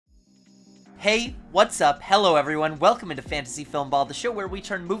Hey, what's up? Hello everyone, welcome into Fantasy Filmball, the show where we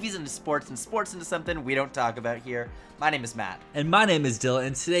turn movies into sports and sports into something we don't talk about here. My name is Matt. And my name is Dyl,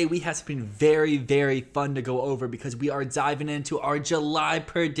 and today we have something very, very fun to go over because we are diving into our July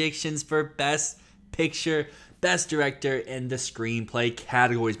predictions for Best Picture, Best Director, and the Screenplay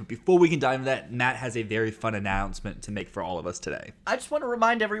categories. But before we can dive into that, Matt has a very fun announcement to make for all of us today. I just want to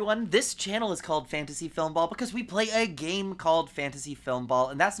remind everyone, this channel is called Fantasy Filmball because we play a game called Fantasy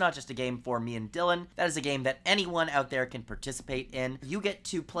Filmball, and that's not just a game for me and Dylan. That is a game that anyone out there can participate in. You get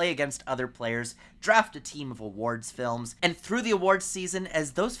to play against other players, draft a team of awards films, and through the awards season,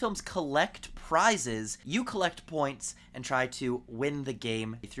 as those films collect prizes, you collect points and try to win the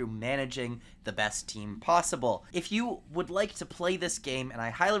game through managing the best team possible. If you would like to play this game, and I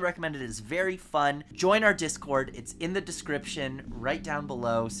highly recommend it, is very fun, join our Discord. It's in the description right down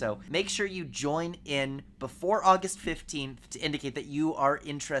below, so make sure you join in before August 15th to indicate that you are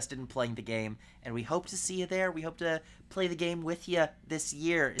interested in playing the game, and we hope to see you there. We hope to play the game with you this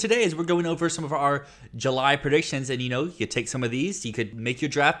year. Today, as we're going over some of our July predictions, and you could take some of these, you could make your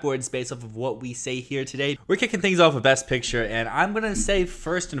draft boards based off of what we say here today. We're kicking things off with Best Picture, and I'm going to say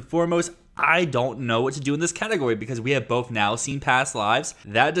first and foremost, I don't know what to do in this category because we have both now seen Past Lives.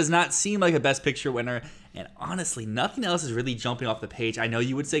 That does not seem like a Best Picture winner. And honestly, nothing else is really jumping off the page. I know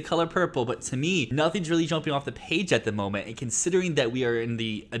you would say Color Purple, but to me, nothing's really jumping off the page at the moment. And considering that we are in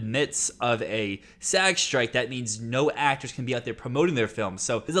the midst of a SAG strike, that means no actors can be out there promoting their films.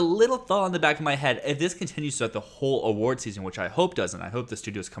 So there's a little thought in the back of my head. If this continues throughout the whole award season, which I hope doesn't, I hope the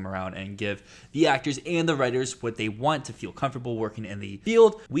studios come around and give the actors and the writers what they want to feel comfortable working in the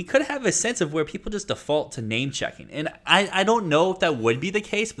field, we could have a sense of where people just default to name checking. And I don't know if that would be the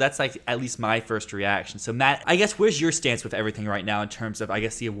case, but that's like at least my first reaction. So Matt, I guess where's your stance with everything right now in terms of, I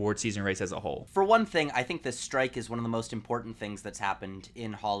guess, the award season race as a whole? For one thing, I think this strike is one of the most important things that's happened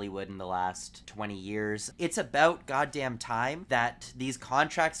in Hollywood in the last 20 years. It's about goddamn time that these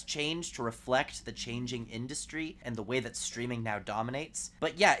contracts change to reflect the changing industry and the way that streaming now dominates.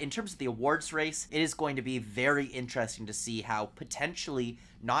 But yeah, in terms of the awards race, it is going to be very interesting to see how potentially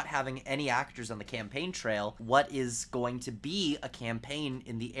not having any actors on the campaign trail, what is going to be a campaign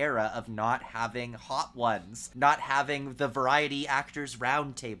in the era of not having hot ones, not having the variety actors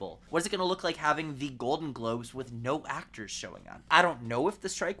roundtable. What is it going to look like having the Golden Globes with no actors showing up? I don't know if the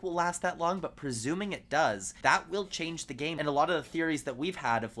strike will last that long, but presuming it does, that will change the game. And a lot of the theories that we've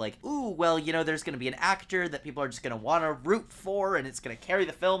had of like, ooh, well, there's going to be an actor that people are just going to want to root for and it's going to carry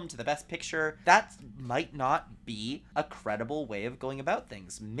the film to the best picture, that might not be a credible way of going about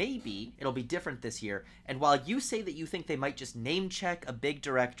things. Maybe it'll be different this year. And while you say that you think they might just name check a big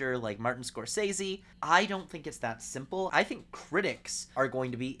director like Martin Scorsese, I don't think it's that simple. I think critics are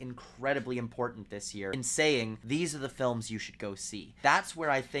going to be incredibly important this year in saying these are the films you should go see. That's where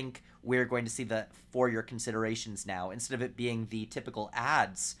I think we're going to see the for your considerations now. Instead of it being the typical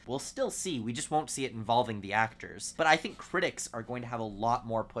ads, we'll still see. We just won't see it involving the actors. But I think critics are going to have a lot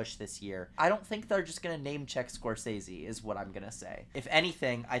more push this year. I don't think they're just going to name check Scorsese is what I'm going to say. If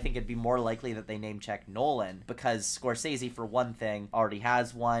anything, I think it'd be more likely that they name check Nolan because Scorsese, for one thing, already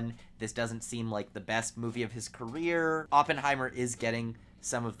has one. This doesn't seem like the best movie of his career. Oppenheimer is getting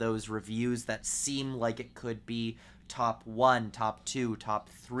some of those reviews that seem like it could be top 1, top 2, top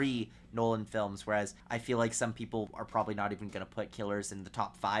 3 Nolan films, whereas I feel like some people are probably not even going to put Killers in the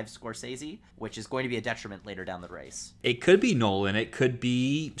top 5 Scorsese, which is going to be a detriment later down the race. It could be Nolan, it could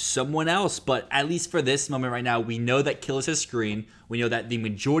be someone else, but at least for this moment right now, we know that Killers has screened. We know that the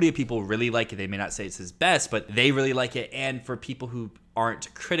majority of people really like it. They may not say it's his best, but they really like it. And for people who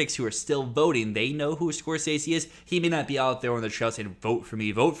aren't critics who are still voting, they know who Scorsese is. He may not be out there on the trail saying vote for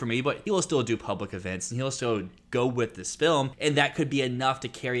me, but he will still do public events and he'll still go with this film, and that could be enough to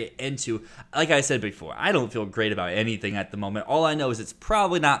carry it into, like I said before, I don't feel great about anything at the moment. All I know is it's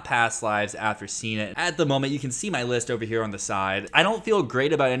probably not Past Lives after seeing it. At the moment, you can see my list over here on the side. I don't feel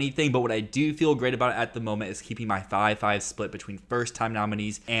great about anything, but what I do feel great about at the moment is keeping my 5-5 split between first-time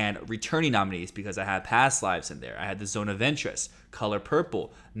nominees and returning nominees because I had Past Lives in there. I had The Zone of Interest, Color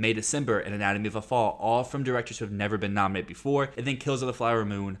Purple, May December, and Anatomy of a Fall, all from directors who have never been nominated before. And then Killers of the Flower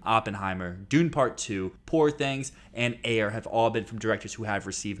Moon, Oppenheimer, Dune Part 2, Poor Things, and Air have all been from directors who have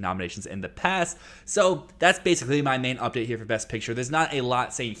received nominations in the past. So that's basically my main update here for Best Picture. There's not a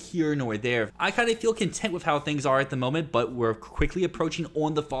lot saying here nor there. I kind of feel content with how things are at the moment, but we're quickly approaching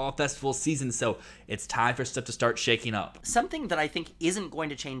on the fall festival season, so it's time for stuff to start shaking up. Something that I think isn't going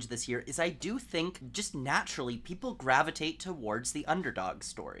to change this year is I do think just naturally people gravitate towards the underdog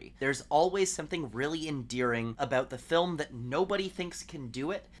story. There's always something really endearing about the film that nobody thinks can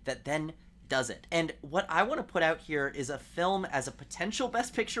do it that then does it. And what I want to put out here is a film as a potential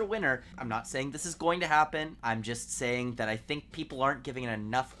Best Picture winner. I'm not saying this is going to happen. I'm just saying that I think people aren't giving it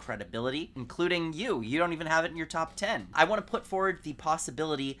enough credibility, including you. You don't even have it in your top 10. I want to put forward the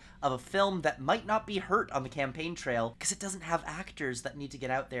possibility of a film that might not be hurt on the campaign trail because it doesn't have actors that need to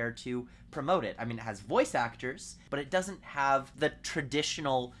get out there to promote it. I mean, it has voice actors, but it doesn't have the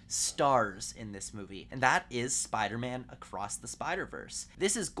traditional stars in this movie, and that is Spider-Man Across the Spider-Verse.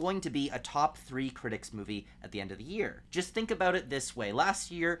 This is going to be a top 3 critics movie at the end of the year. Just think about it this way.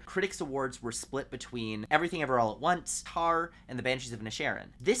 Last year, critics awards were split between Everything Ever All at Once, Tar, and The Banshees of Inisherin.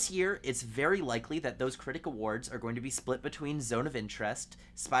 This year, it's very likely that those critic awards are going to be split between Zone of Interest,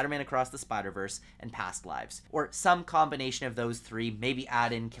 Spider-Man Across the Spider-Verse, and Past Lives, or some combination of those 3. Maybe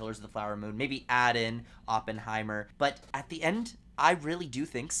add in Killers of the Flower Moon, maybe add in Oppenheimer, but at the end, I really do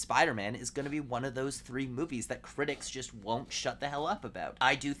think Spider-Man is going to be one of those 3 movies that critics just won't shut the hell up about.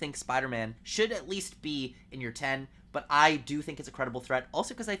 I do think Spider-Man should at least be in your 10, but I do think it's a credible threat,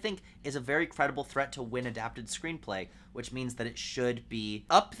 also because I think it's a very credible threat to win adapted screenplay, which means that it should be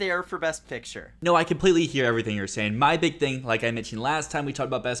up there for Best Picture. No, I completely hear everything you're saying. My big thing, like I mentioned last time we talked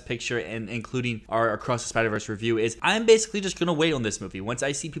about Best Picture and including our Across the Spider-Verse review, is I'm basically just going to wait on this movie. Once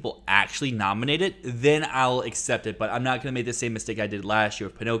I see people actually nominate it, then I'll accept it, but I'm not going to make the same mistake I did last year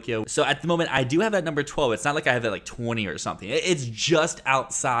with Pinocchio. So at the moment, I do have that number 12. It's not like I have it like 20 or something. It's just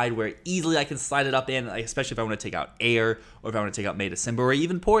outside where easily I can slide it up in, especially if I want to take out Air, or if I want to take out May December, or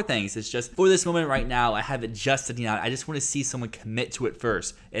even Poor Things. It's just, for this moment right now, I have it just sitting out. I just want to see someone commit to it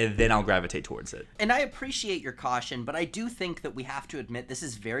first, and then I'll gravitate towards it. And I appreciate your caution, but I do think that we have to admit this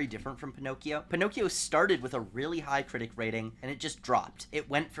is very different from Pinocchio. Pinocchio started with a really high critic rating, and it just dropped. It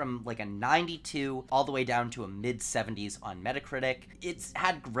went from like a 92 all the way down to a mid-70s on Metacritic. It's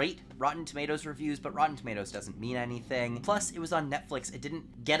had great Rotten Tomatoes reviews, but Rotten Tomatoes doesn't mean anything. Plus, it was on Netflix. It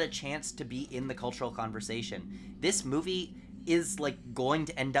didn't get a chance to be in the cultural conversation. This movie is like going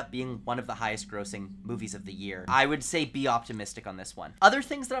to end up being one of the highest grossing movies of the year. I would say be optimistic on this one. Other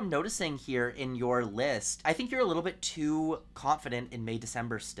things that I'm noticing here in your list, I think you're a little bit too confident in May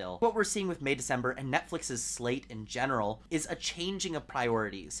December still. What we're seeing with May December and Netflix's slate in general is a changing of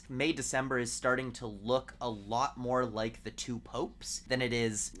priorities. May December is starting to look a lot more like The Two Popes than it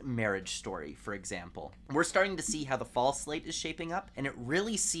is Marriage Story, for example. We're starting to see how the fall slate is shaping up, and it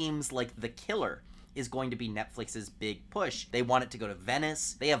really seems like The Killer is going to be Netflix's big push. They want it to go to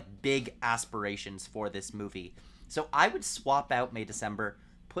Venice. They have big aspirations for this movie. So I would swap out May December,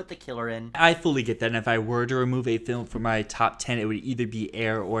 put The Killer in. I fully get that, and if I were to remove a film from my top 10, it would either be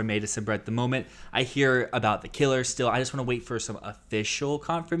Air or May December at the moment. I hear about The Killer still. I just want to wait for some official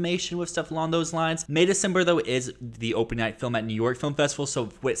confirmation with stuff along those lines. May December, though, is the opening night film at New York Film Festival, so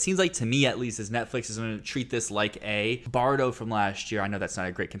what it seems like to me, at least, is Netflix is going to treat this like a Bardo from last year. I know that's not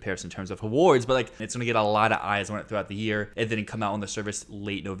a great comparison in terms of awards, but like it's going to get a lot of eyes on it throughout the year, and then come out on the service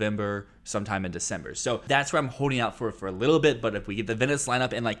late November, sometime in December. So that's where I'm holding out for a little bit, but if we get the Venice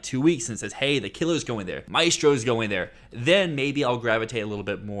lineup in like 2 weeks and it says, hey, The Killer's going there, Maestro's going there, then maybe I'll gravitate a little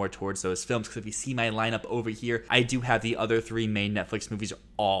bit more towards those films, because if you see my lineup over here, I do have the other 3 main Netflix movies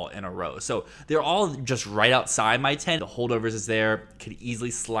all in a row. So they're all just right outside my 10. The Holdovers is there, could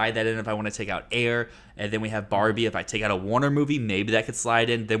easily slide that in if I want to take out Air. And then we have Barbie. If I take out a Warner movie, maybe that could slide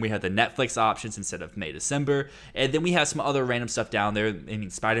in. Then we have the Netflix options instead of May, December. And then we have some other random stuff down there. I mean,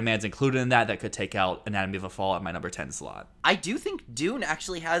 Spider-Man's included in that could take out Anatomy of a Fall at my number 10 slot. I do think Dune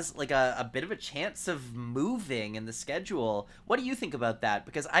actually has like a bit of a chance of moving in the schedule. What do you think about that?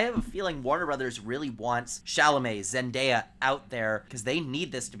 Because I have a feeling Warner Brothers really wants Chalamet, Zendaya out there because they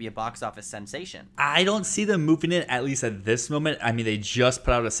need this to be a box office sensation. I don't see them moving it, at least at this moment. I mean, they just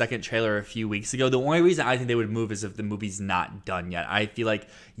put out a second trailer a few weeks ago. The only reason I think they would move is if the movie's not done yet. I feel like,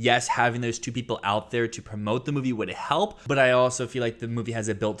 yes, having those 2 people out there to promote the movie would help, but I also feel like the movie has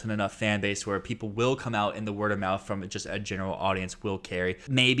a built-in enough fan base where people will come out and the word of mouth from just a general audience will carry.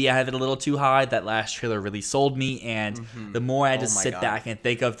 Maybe I have it a little too high. That last trailer really sold me, and the more I just sit back and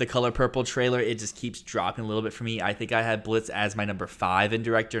think of the Color Purple trailer, it just keeps dropping a little bit for me. I think I had Blitz as my number 5 in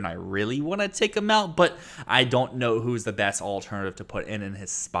director, and I really want to take him out, but I don't know who's the best alternative to put in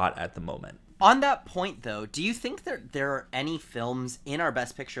his spot at the moment. On that point, though, do you think that there are any films in our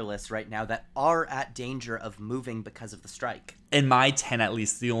Best Picture list right now that are at danger of moving because of the strike? In my 10, at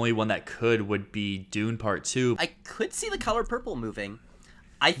least, the only one that could would be Dune Part 2. I could see The Color Purple moving.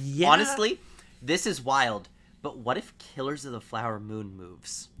 Honestly, this is wild. But what if Killers of the Flower Moon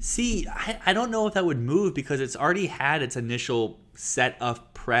moves? See, I don't know if that would move because it's already had its initial set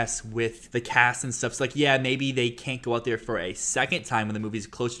of press with the cast and stuff. So like, yeah, maybe they can't go out there for a second time when the movie's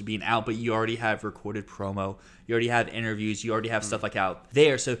closer to being out, but you already have recorded promo, you already have interviews, you already have stuff like out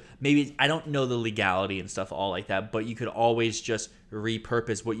there. So maybe, I don't know the legality and stuff all like that, but you could always just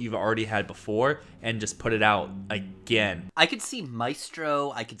repurpose what you've already had before and just put it out again. I could see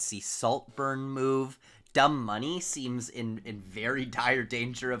Maestro, I could see Saltburn move. Dumb Money seems in very dire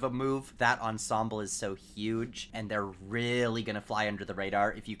danger of a move. That ensemble is so huge, and they're really gonna fly under the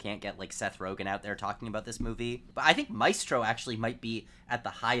radar if you can't get like Seth Rogen out there talking about this movie. But I think Maestro actually might be at the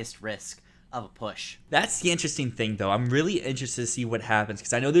highest risk of a push. That's the interesting thing, though. I'm really interested to see what happens,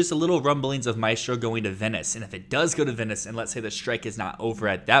 because I know there's a little rumblings of Maestro going to Venice, and if it does go to Venice, and let's say the strike is not over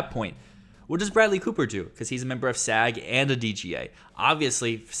at that point, what does Bradley Cooper do? Because he's a member of SAG and a DGA.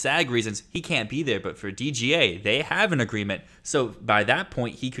 Obviously, for SAG reasons, he can't be there, but for DGA, they have an agreement. So by that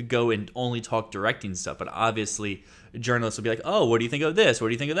point, he could go and only talk directing stuff, but obviously journalists will be like, oh, what do you think of this? What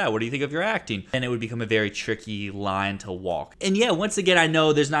do you think of that? What do you think of your acting? And it would become a very tricky line to walk. And yeah, once again, I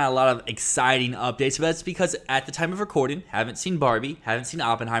know there's not a lot of exciting updates, but that's because at the time of recording, haven't seen Barbie, haven't seen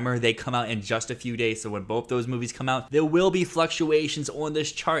Oppenheimer. They come out in just a few days. So when both those movies come out, there will be fluctuations on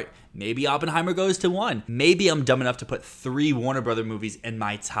this chart. Maybe Oppenheimer goes to 1. Maybe I'm dumb enough to put 3 Warner Brother movies in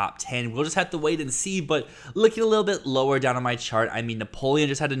my top 10. We'll just have to wait and see, but looking a little bit lower down on my chart, I mean, Napoleon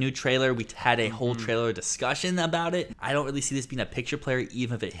just had a new trailer. We had a whole trailer discussion about it. I don't really see this being a picture player,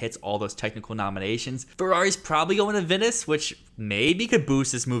 even if it hits all those technical nominations. Ferrari's probably going to Venice, which maybe could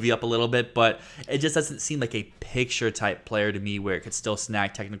boost this movie up a little bit, but it just doesn't seem like a picture type player to me where it could still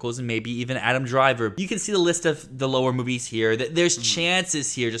snag technicals, and maybe even Adam Driver. You can see the list of the lower movies here. There's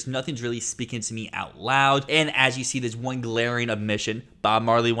chances here, just nothing's really speaking to me out loud. And as you see, there's one glaring omission: Bob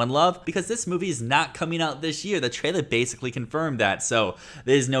Marley, One Love, because this movie is not coming out this year. The trailer basically confirmed that, so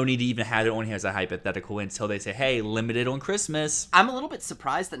there's no need to even have it on here as a hypothetical until they say, hey, limited on Christmas. I'm a little bit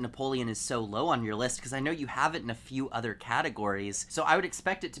surprised that Napoleon is so low on your list, because I know you have it in a few other categories, so I would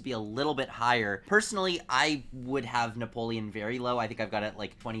expect it to be a little bit higher. Personally, I would have Napoleon very low. I think I've got it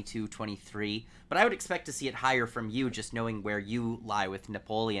like 22, 23, but I would expect to see it higher from you, just knowing where you lie with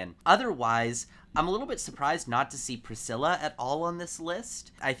Napoleon. Otherwise, I'm a little bit surprised not to see Priscilla at all on this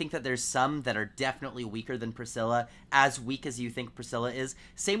list. I think that there's some that are definitely weaker than Priscilla, as weak as you think Priscilla is.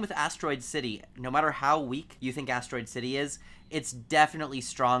 Same with Asteroid City. No matter how weak you think Asteroid City is, it's definitely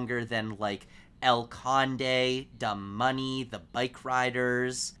stronger than like El Conde, Dumb Money, The Bike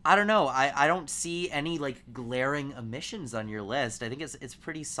Riders. I don't know. I don't see any like glaring omissions on your list. I think it's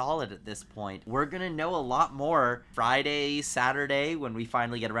pretty solid at this point. We're gonna know a lot more Friday, Saturday, when we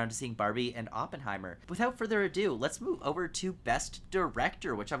finally get around to seeing Barbie and Oppenheimer. Without further ado, let's move over to Best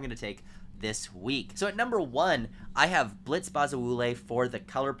Director, which I'm gonna take this week. So at number 1, I have Blitz Bazawule for The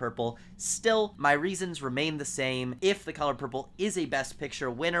Color Purple. Still, my reasons remain the same. If The Color Purple is a Best Picture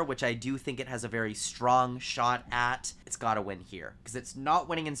winner, which I do think it has a very strong shot at, it's gotta win here, because it's not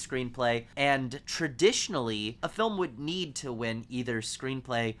winning in Screenplay, and traditionally, a film would need to win either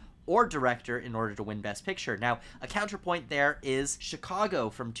Screenplay or director in order to win Best Picture. Now, a counterpoint there is Chicago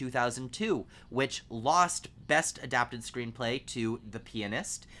from 2002, which lost Best Adapted Screenplay to The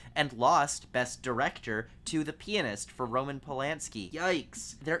Pianist and lost Best Director to The Pianist for Roman Polanski.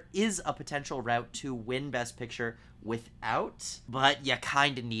 Yikes. There is a potential route to win Best Picture without, but you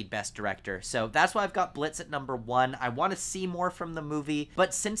kind of need Best Director. So that's why I've got Blitz at number 1. I want to see more from the movie,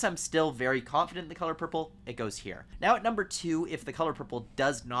 but since I'm still very confident in The Color Purple, it goes here. Now at number 2, if The Color Purple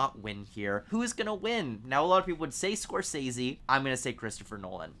does not win here, who is going to win? Now a lot of people would say Scorsese. I'm going to say Christopher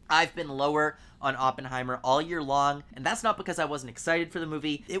Nolan. I've been lower on Oppenheimer all year long, and that's not because I wasn't excited for the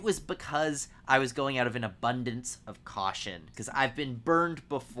movie. It was because I was going out of an abundance of caution, because I've been burned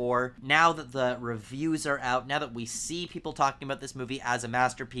before. Now that the reviews are out, now that we see people talking about this movie as a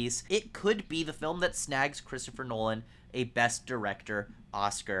masterpiece, it could be the film that snags Christopher Nolan a Best Director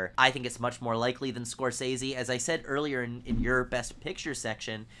Oscar. I think it's much more likely than Scorsese. As I said earlier in your Best Picture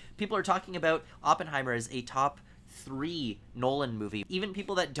section, people are talking about Oppenheimer as a top 3 Nolan movie. Even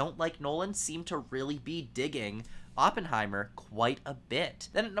people that don't like Nolan seem to really be digging Oppenheimer quite a bit.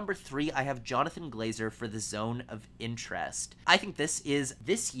 Then at number 3, I have Jonathan Glazer for The Zone of Interest. I think this is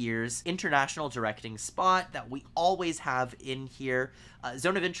this year's international directing spot that we always have in here.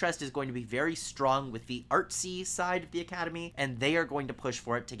 Zone of Interest is going to be very strong with the artsy side of the Academy, and they are going to push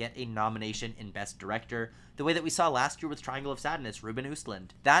for it to get a nomination in Best Director. the way that we saw last year with Triangle of Sadness, Ruben Östlund.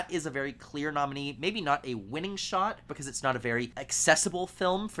 That is a very clear nominee, maybe not a winning shot because it's not a very accessible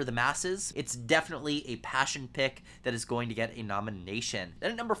film for the masses. It's definitely a passion pick that is going to get a nomination.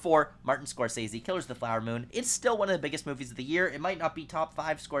 Then at number 4, Martin Scorsese, Killers of the Flower Moon. It's still one of the biggest movies of the year. It might not be top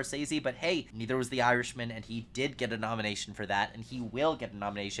 5 Scorsese, but hey, neither was The Irishman, and he did get a nomination for that, and he will get a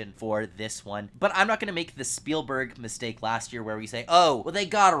nomination for this one. But I'm not going to make the Spielberg mistake last year where we say, oh, well, they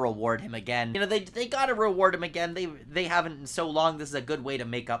gotta reward him again. You know, they gotta reward him again. They haven't in so long. This is a good way to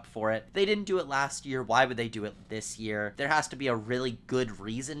make up for it. They didn't do it last year. Why would they do it this year? There has to be a really good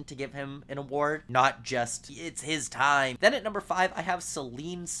reason to give him an award, not just it's his time. Then at number 5, I have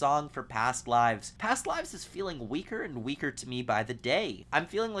Celine's song for Past Lives. Past Lives is feeling weaker and weaker to me by the day. I'm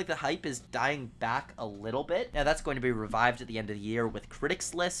feeling like the hype is dying back a little bit. Now that's going to be revived at the end of the year with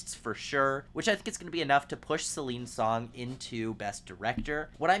critics lists for sure, which I think is going to be enough to push Celine's song into Best Director.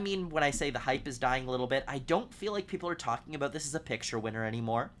 What I mean when I say the hype is dying a little bit, I don't feel like people are talking about this as a picture winner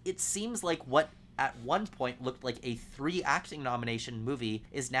anymore. It seems like what at one point looked like a 3 acting nomination movie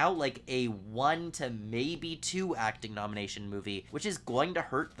is now like a 1 to maybe 2 acting nomination movie, which is going to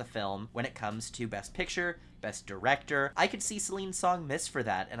hurt the film when it comes to Best Picture, Best Director. I could see Celine's song miss for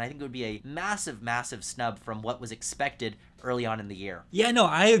that, and I think it would be a massive, massive snub from what was expected early on in the year. Yeah, no,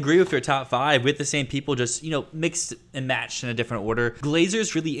 I agree with your top 5 with the same people, just, mixed and matched in a different order.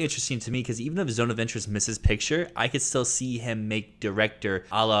 Glazer's really interesting to me because even if Zone of Interest misses picture, I could still see him make director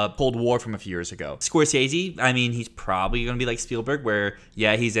a la Cold War from a few years ago. Scorsese, I mean, he's probably going to be like Spielberg where,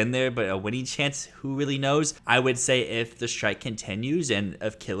 yeah, he's in there, but a winning chance, who really knows? I would say if the strike continues and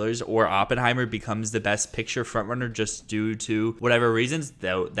if Killers or Oppenheimer becomes the best picture frontrunner just due to whatever reasons,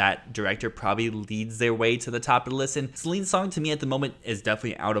 though that director probably leads their way to the top of the list. And Celine's song to me at the moment is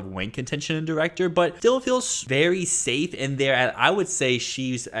definitely out of win contention in director, but still feels very safe in there. I would say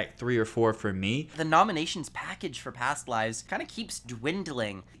she's at 3 or 4 for me. The nominations package for Past Lives kind of keeps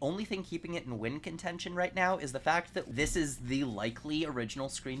dwindling. Only thing keeping it in win contention right now is the fact that this is the likely original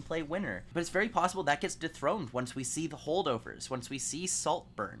screenplay winner. But it's very possible that gets dethroned once we see The Holdovers, once we see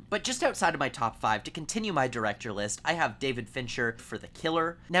Saltburn. But just outside of my top 5, to continue my director list, I have David Fincher for The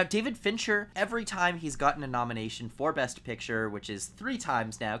Killer. Now, David Fincher, every time he's gotten a nomination for Best Picture, which is 3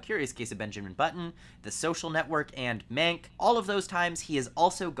 times now, Curious Case of Benjamin Button, The Social Network, and Mank, all of those times he has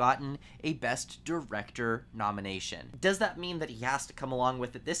also gotten a Best Director nomination. Does that mean that he has to come along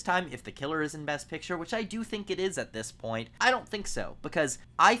with it this time if The Killer is in Best Picture, which I do think it is at this point? I don't think so, because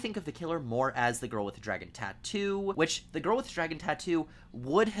I think of The Killer more as The Girl with the Dragon Tattoo, which The Girl with the Dragon Tattoo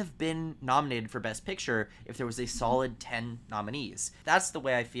would have been nominated for Best Picture if there was a solid 10 nominees. That's the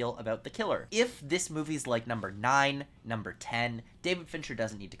way I feel about The Killer. If this movie's like number 9, number 10, David Fincher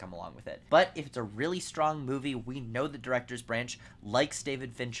doesn't need to come along with it. But if it's a really strong movie, we know the director's branch likes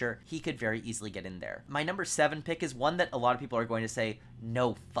David Fincher, he could very easily get in there. My number 7 pick is one that a lot of people are going to say,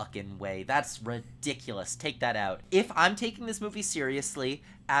 no fucking way, that's ridiculous, take that out. If I'm taking this movie seriously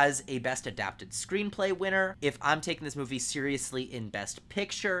as a Best Adapted Screenplay winner, if I'm taking this movie seriously in Best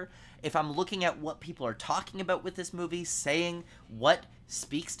Picture, if I'm looking at what people are talking about with this movie, saying what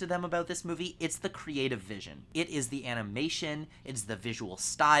speaks to them about this movie, it's the creative vision. It is the animation, it's the visual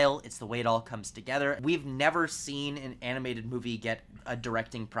style, it's the way it all comes together. We've never seen an animated movie get a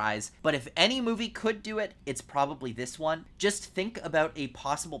directing prize, but if any movie could do it, it's probably this one. Just think about a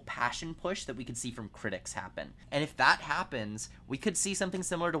possible passion push that we could see from critics happen. And if that happens, we could see something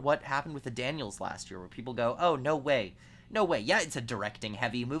similar to what happened with the Daniels last year, where people go, oh, no way. No way. Yeah, it's a directing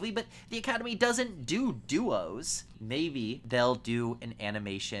heavy movie, but the Academy doesn't do duos. Maybe they'll do an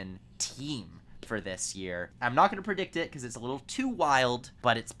animation team for this year. I'm not going to predict it because it's a little too wild,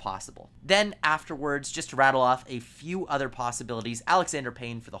 but it's possible. Then afterwards, just to rattle off a few other possibilities, Alexander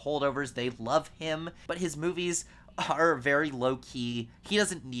Payne for The Holdovers. They love him, but his movies are very low-key. He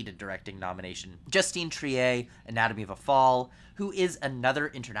doesn't need a directing nomination. Justine Triet, Anatomy of a Fall, who is another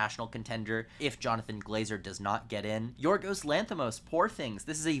international contender if Jonathan Glazer does not get in. Yorgos Lanthimos, Poor Things.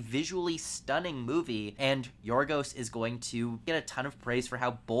 This is a visually stunning movie, and Yorgos is going to get a ton of praise for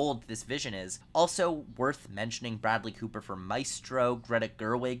how bold this vision is. Also worth mentioning, Bradley Cooper for Maestro, Greta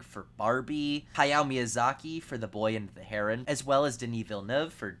Gerwig for Barbie, Hayao Miyazaki for The Boy and the Heron, as well as Denis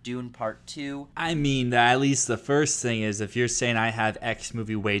Villeneuve for Dune Part 2. I mean, at least the first thing is, if you're saying I have X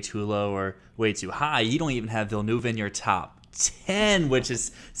movie way too low or way too high, you don't even have Villeneuve in your top 10, which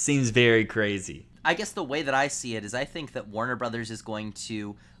seems very crazy. I guess the way that I see it is I think that Warner Brothers is going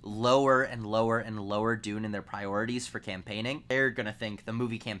to lower and lower and lower Dune in their priorities for campaigning. They're going to think the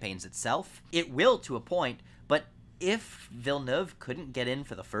movie campaigns itself. It will to a point, but if Villeneuve couldn't get in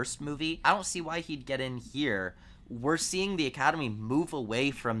for the first movie, I don't see why he'd get in here. We're seeing the Academy move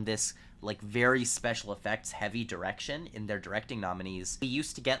away from this like very special effects heavy direction in their directing nominees. We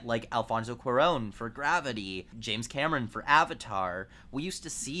used to get like Alfonso Cuarón for Gravity, James Cameron for Avatar. We used to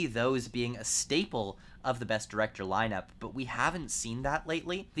see those being a staple of the best director lineup, but we haven't seen that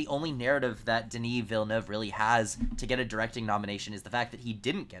lately. The only narrative that Denis Villeneuve really has to get a directing nomination is the fact that he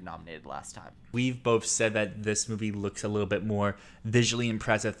didn't get nominated last time. We've both said that this movie looks a little bit more visually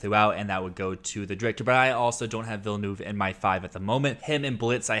impressive throughout, and that would go to the director, but I also don't have Villeneuve in my 5 at the moment. Him and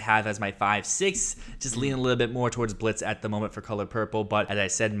Blitz I have as my 5, 6, just leaning a little bit more towards Blitz at the moment for Color Purple, but as I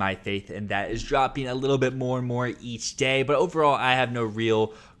said, my faith in that is dropping a little bit more and more each day, but overall I have no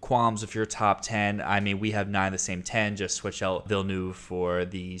real qualms with your top 10. I mean, we have 9 the same 10, just switch out Villeneuve for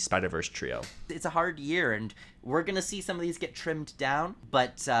the Spider-Verse trio. It's a hard year, and we're going to see some of these get trimmed down,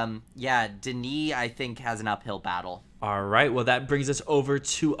 but yeah, Denis, I think, has an uphill battle. All right, well, that brings us over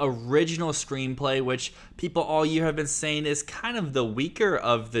to original screenplay, which people all year have been saying is kind of the weaker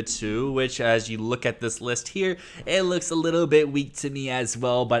of the two, which as you look at this list here, it looks a little bit weak to me as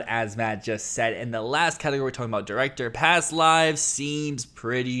well. But as Matt just said, in the last category, we're talking about director, Past Lives seems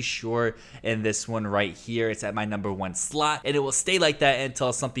pretty short in this one right here. It's at my number 1 slot, and it will stay like that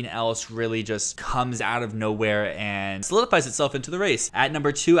until something else really just comes out of nowhere and solidifies itself into the race. At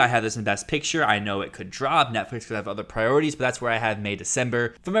number 2, I have this in Best Picture. I know it could drop. Netflix could have other priorities, but that's where I have May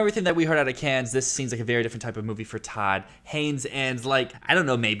December. From everything that we heard out of Cannes, this seems like a very different type of movie for Todd Haynes, and like, I don't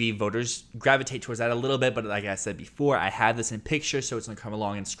know, maybe voters gravitate towards that a little bit, but like I said before, I have this in picture, so it's gonna come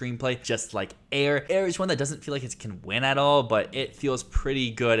along in screenplay, just like Air. Air is one that doesn't feel like it can win at all, but it feels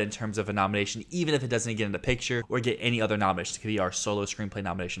pretty good in terms of a nomination, even if it doesn't get into picture or get any other nominations. It could be our solo screenplay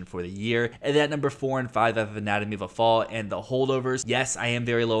nomination for the year. And then at number 4 and 5, I have Anatomy of a Fall and The Holdovers. Yes, I am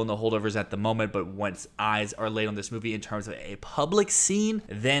very low on The Holdovers at the moment, but once eyes are laid on this movie in terms of a public scene,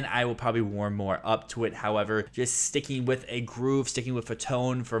 then I will probably warm more up to it. However, just sticking with a groove, sticking with a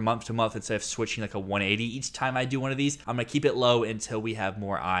tone for month to month instead of switching like a 180 each time I do one of these, I'm gonna keep it low until we have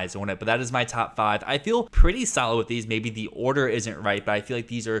more eyes on it. But that is my top 5. I feel pretty solid with these. Maybe the order isn't right, but I feel like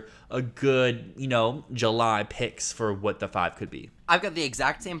these are a good, you know, July picks for what the 5 could be. I've got the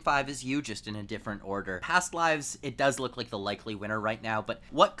exact same 5 as you, just in a different order. Past Lives, it does look like the likely winner right now, but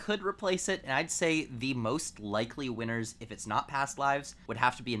what could replace it? And I'd say the most likely winners, if it's not Past Lives, would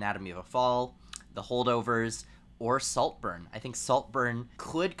have to be Anatomy of a Fall, The Holdovers, or Saltburn. I think Saltburn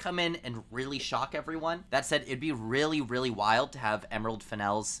could come in and really shock everyone. That said, it'd be really, really wild to have Emerald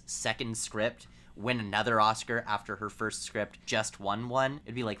Fennell's second script win another Oscar after her first script just won one.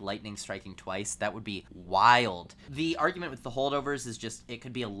 It'd be like lightning striking twice. That would be wild. The argument with The Holdovers is just it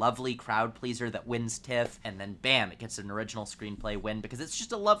could be a lovely crowd pleaser that wins TIFF, and then bam, it gets an original screenplay win because it's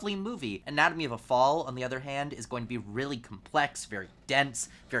just a lovely movie. Anatomy of a Fall, on the other hand, is going to be really complex, very dense,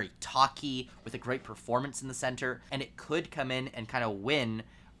 very talky, with a great performance in the center, and it could come in and kind of win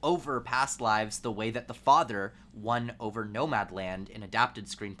over Past Lives the way that The Father won over Nomadland, an adapted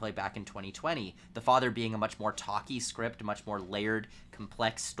screenplay back in 2020. The Father being a much more talky script, a much more layered,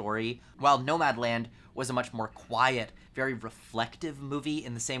 complex story, while Nomadland was a much more quiet, very reflective movie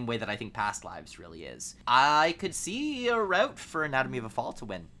in the same way that I think Past Lives really is. I could see a route for Anatomy of a Fall to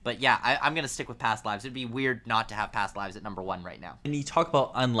win. But yeah, I'm going to stick with Past Lives. It'd be weird not to have Past Lives at number 1 right now. And you talk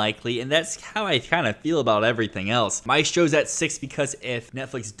about unlikely, and that's how I kind of feel about everything else. Maestro's at 6 because if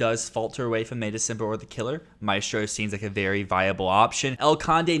Netflix does falter away from May, December, or The Killer, Maestro seems like a very viable option. El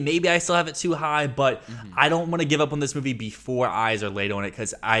Conde, maybe I still have it too high, but I don't want to give up on this movie before eyes are laid on it,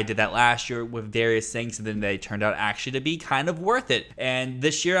 because I did that last year with various things, and then they turned out actually to be kind of worth it. And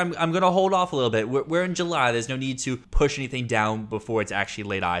this year, I'm going to hold off a little bit. We're in July. There's no need to push anything down before it's actually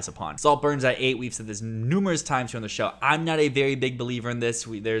laid eyes upon. Saltburn's at 8. We've said this numerous times here on the show. I'm not a very big believer in this.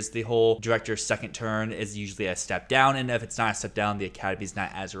 There's the whole director's second turn is usually a step down, and if it's not a step down, the Academy's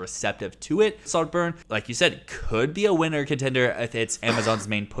not as receptive to it. Saltburn, like you said, could be a winner contender if it's Amazon's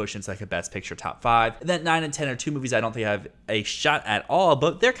main push into like a Best Picture top 5. And then 9 and 10 are 2 movies I don't think have a shot at all,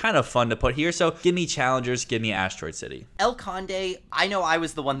 but they're kind of fun to put here. So give me Challengers, give me Asteroid City. El Conde, I know I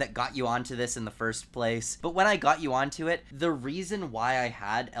was the one that got you onto this in the first place, but when I got you onto it, the reason why I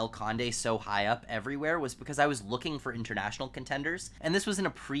had El Conde so high up everywhere was because I was looking for international contenders, and this was in a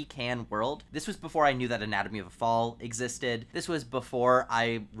pre-Cannes world. This was before I knew that Anatomy of a Fall existed. This was before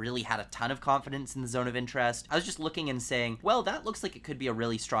I really had a ton of confidence in the Zone of Interest. I was just looking and saying, well, that looks like it could be a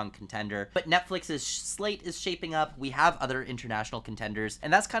really strong contender, but Netflix's slate is shaping up. We have other international contenders,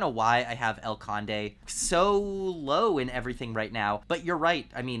 and that's kind of why I have El Conde so low in everything right now. But you're right.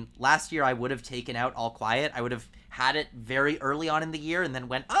 I mean, last year I would have taken out All Quiet. I would have had it very early on in the year and then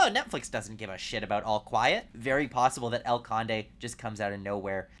went, oh, Netflix doesn't give a shit about All Quiet. Very possible that El Conde just comes out of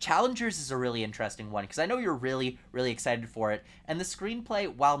nowhere. Challengers is a really interesting one because I know you're really, really excited for it. And the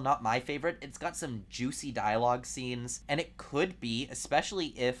screenplay, while not my favorite, it's got some juicy dialogue scenes, and it could be, especially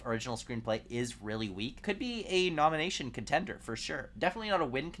if original screenplay is really weak, could be a nomination contender for sure. Definitely not a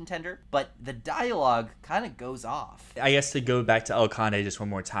win contender, but the dialogue kind of goes off. I guess to go back to El Conde just one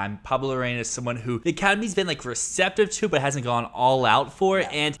more time, Pablo Larraín is someone who the Academy's been like receptive to but hasn't gone all out for it,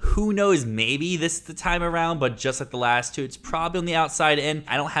 and who knows, maybe this is the time around, but just like the last two, it's probably on the outside in.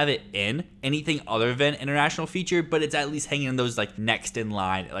 I don't have it in anything other than international feature, but it's at least hanging in those like next in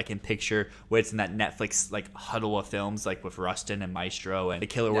line, like in picture where it's in that Netflix like huddle of films like with Rustin and Maestro and The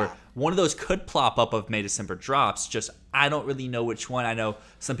Killer, where one of those could plop up of May December drops. Just I don't really know which one. I know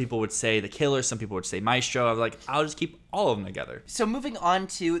some people would say The Killer, some people would say Maestro. I was like, I'll just keep all of them together. So moving on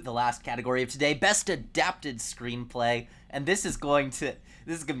to the last category of today, Best Adapted Screenplay, and this is going to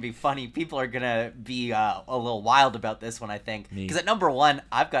be funny. People are gonna be a little wild about this one, I think, because at number 1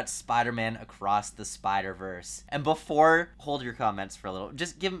 I've got Spider-Man Across the Spider-Verse. And hold your comments for a little,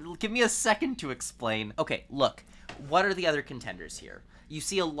 just give me a second to explain. Okay, look, what are the other contenders here? You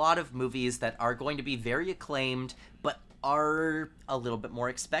see a lot of movies that are going to be very acclaimed but are a little bit more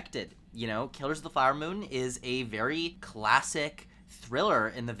expected. You know, Killers of the Flower Moon is a very classic thriller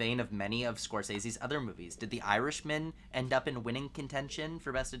in the vein of many of Scorsese's other movies. Did The Irishman end up in winning contention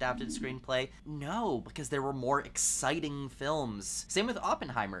for Best Adapted Screenplay? No, because there were more exciting films. Same with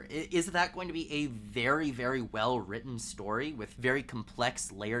Oppenheimer. Is that going to be a very, very well-written story with very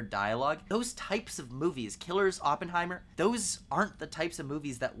complex, layered dialogue? Those types of movies, Killers, Oppenheimer, those aren't the types of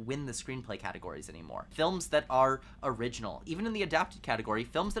movies that win the screenplay categories anymore. Films that are original, even in the adapted category,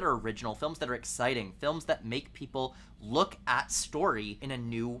 films that are original, films that are exciting, films that make people look at story in a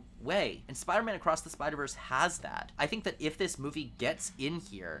new way. And Spider-Man Across the Spider-Verse has that. I think that if this movie gets in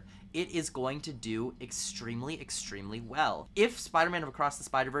here, it is going to do extremely, extremely well. If Spider-Man Across the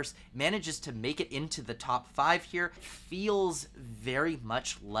Spider-Verse manages to make it into the top 5 here, it feels very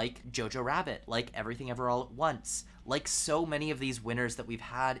much like Jojo Rabbit, like Everything Ever All at Once, like so many of these winners that we've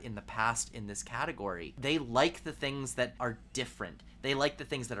had in the past in this category. They like the things that are different. They like the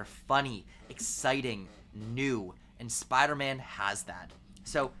things that are funny, exciting, new, and Spider-Man has that.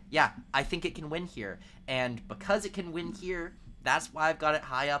 So yeah, I think it can win here. And because it can win here, that's why I've got it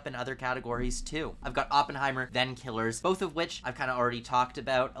high up in other categories too. I've got Oppenheimer, then Killers, both of which I've kind of already talked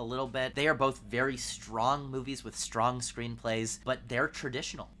about a little bit. They are both very strong movies with strong screenplays, but they're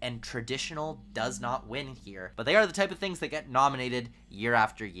traditional, and traditional does not win here. But they are the type of things that get nominated year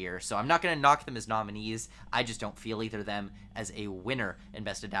after year, so I'm not going to knock them as nominees. I just don't feel either of them as a winner in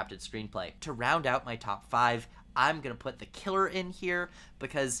Best Adapted Screenplay. To round out my top 5, I'm going to put The Killer in here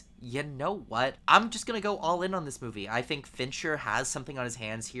because, you know what? I'm just going to go all in on this movie. I think Fincher has something on his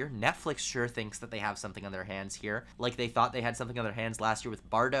hands here. Netflix sure thinks that they have something on their hands here, like they thought they had something on their hands last year with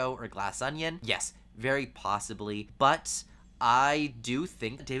Bardo or Glass Onion. Yes, very possibly, but I do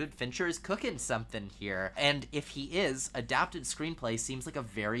think David Fincher is cooking something here. And if he is, adapted screenplay seems like a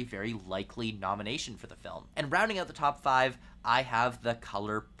very, very likely nomination for the film. And rounding out the top 5, I have The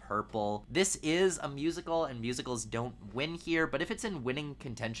Color Purple. This is a musical, and musicals don't win here, but if it's in winning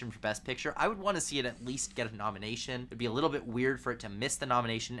contention for Best Picture, I would want to see it at least get a nomination. It'd be a little bit weird for it to miss the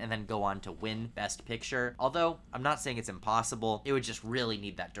nomination and then go on to win Best Picture. Although, I'm not saying it's impossible. It would just really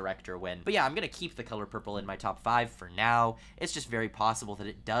need that director win. But yeah, I'm going to keep The Color Purple in my top 5 for now. It's just very possible that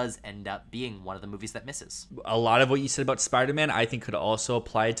it does end up being one of the movies that misses. A lot of what you said about Spider-Man, I think could also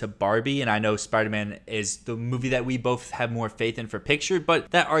apply to Barbie, and I know Spider-Man is the movie that we both have more faith in for picture,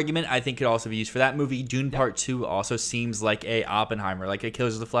 but that argument I think could also be used for that movie. Dune Part 2 also seems like a Oppenheimer, like a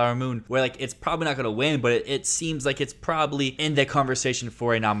Killers of the Flower Moon, where like it's probably not going to win, but it seems like it's probably in the conversation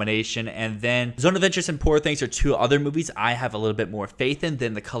for a nomination. And then Zone of Interest and Poor Things are 2 other movies I have a little bit more faith in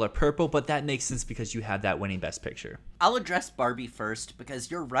than The Color Purple, but that makes sense because you have that winning Best Picture. I'll address Barbie first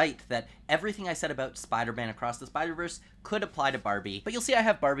because you're right that everything I said about Spider-Man Across the Spider-Verse could apply to Barbie, but you'll see I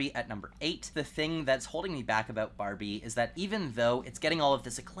have Barbie at number 8. The thing that's holding me back about Barbie is that even though it's getting all of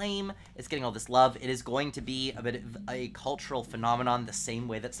this acclaim, it's getting all this love, it is going to be a bit of a cultural phenomenon the same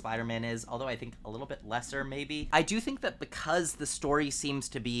way that Spider-Man is, although I think a little bit lesser maybe. I do think that because the story seems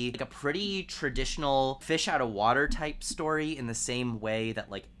to be like a pretty traditional fish out of water type story in the same way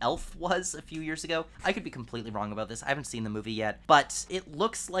that like Elf was a few years ago, I could be completely wrong about this. I haven't seen the movie yet, but it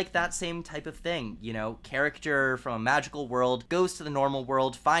looks like that same type of thing. You know, character from a magical world goes to the normal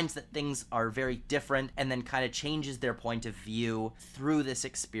world, finds that things are very different, and then kind of changes their point of view through this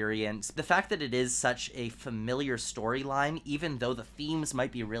experience. The fact that it is such a familiar storyline, even though the themes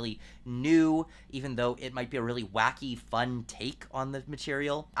might be really new, even though it might be a really wacky, fun take on the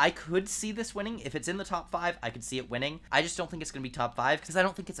material, I could see this winning. If it's in the top 5, I could see it winning. I just don't think it's going to be top 5 because I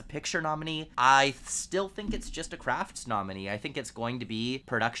don't think it's a picture nominee. I still think it's just a crafts nominee. I think it's going to be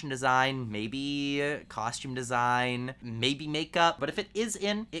production design, maybe costume design, maybe makeup, but if it is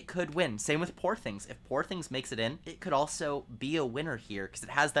in, it could win. Same with Poor Things. If Poor Things makes it in, it could also be a winner here because it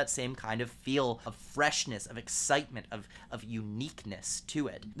has that same kind of feel of freshness, of excitement, of uniqueness to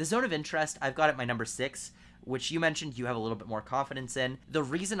it. The Zone of Interest, I've got at my number 6, which you mentioned you have a little bit more confidence in. The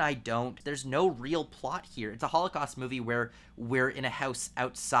reason I don't, there's no real plot here. It's a Holocaust movie where we're in a house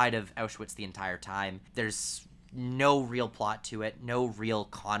outside of Auschwitz the entire time. There's no real plot to it, no real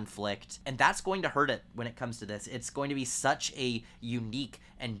conflict, and that's going to hurt it when it comes to this. It's going to be such a unique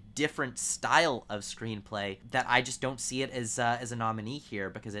and different style of screenplay that I just don't see it as a nominee here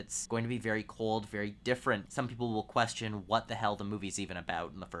because it's going to be very cold, very different. Some people will question what the hell the movie's even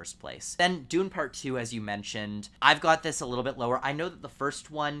about in the first place. Then Dune Part 2, as you mentioned, I've got this a little bit lower. I know that the first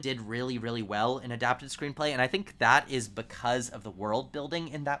one did really, really well in adapted screenplay, and I think that is because of the world building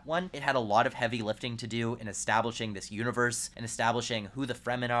in that one. It had a lot of heavy lifting to do in establishing this universe and establishing who the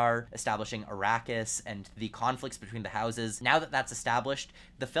Fremen are, establishing Arrakis and the conflicts between the houses. Now that that's established,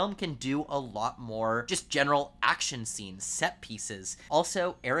 the film can do a lot more just general action scenes, set pieces.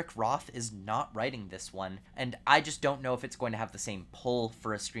 Also, Eric Roth is not writing this one, and I just don't know if it's going to have the same pull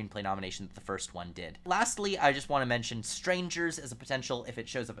for a screenplay nomination that the first one did. Lastly, I just want to mention Strangers as a potential if it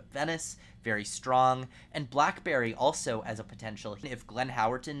shows up at Venice, very strong, and Blackberry also as a potential. If Glenn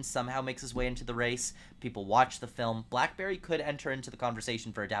Howerton somehow makes his way into the race, people watch the film, Blackberry could enter into the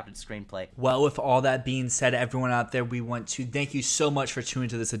conversation for adapted screenplay. Well, with all that being said, everyone out there, we want to thank you so much for tuning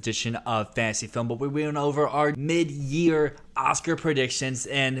to this edition of Fantasy Filmball. We went over our mid-year Oscar predictions,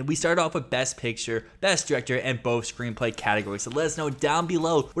 and we started off with Best Picture, Best Director, and both screenplay categories. So let us know down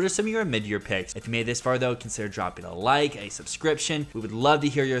below what are some of your mid-year picks. If you made it this far, though, consider dropping a like, a subscription. We would love to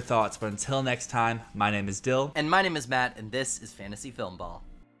hear your thoughts. But until next time, my name is Dyl. And my name is Matt, and this is Fantasy Filmball.